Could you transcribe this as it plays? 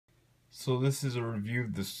So this is a review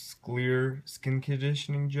of the Skleer skin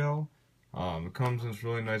conditioning gel. It comes in this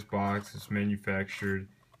really nice box. It's manufactured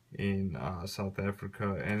in South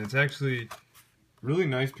Africa, and it's actually really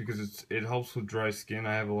nice because it helps with dry skin.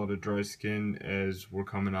 I have a lot of dry skin as we're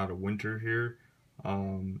coming out of winter here,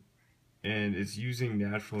 and it's using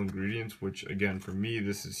natural ingredients, which again for me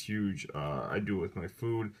this is huge. I do it with my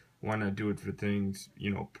food. Why not do it for things,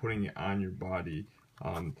 putting it on your body?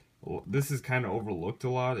 This is kind of overlooked a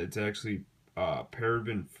lot. It's actually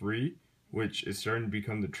paraben free, which is starting to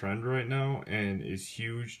become the trend right now and is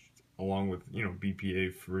huge, along with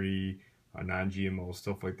BPA free, non-GMO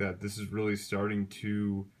stuff like that. This is really starting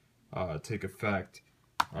to take effect.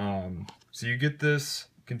 So you get this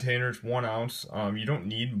container. It's 1 ounce. You don't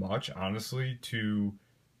need much, honestly, to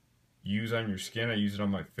use on your skin. I use it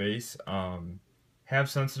on my face. Have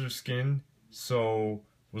sensitive skin, so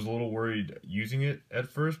was a little worried using it at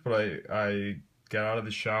first, but I got out of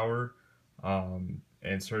the shower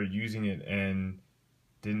and started using it and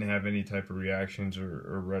didn't have any type of reactions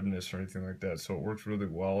or redness or anything like that. So it works really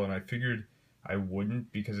well, and I figured I wouldn't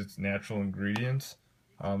because it's natural ingredients.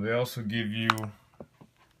 They also give you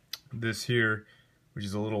this here, which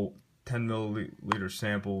is a little 10 milliliter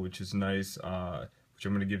sample, which is nice, which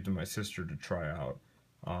I'm going to give to my sister to try out.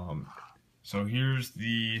 So here's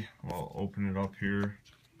I'll open it up here,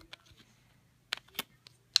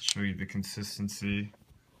 show you the consistency.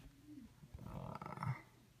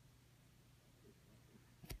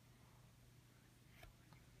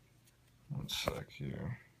 One sec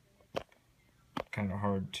here. Kind of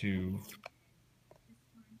hard to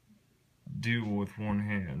do with one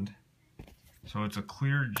hand. So it's a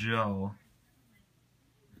clear gel.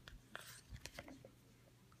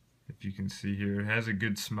 If you can see here, it has a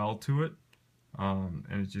good smell to it. And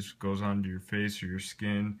it just goes onto your face or your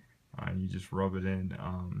skin, and you just rub it in.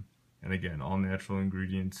 And again, all natural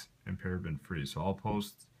ingredients and paraben free. So I'll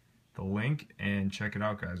post the link and check it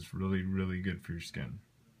out, guys. It's really, really good for your skin.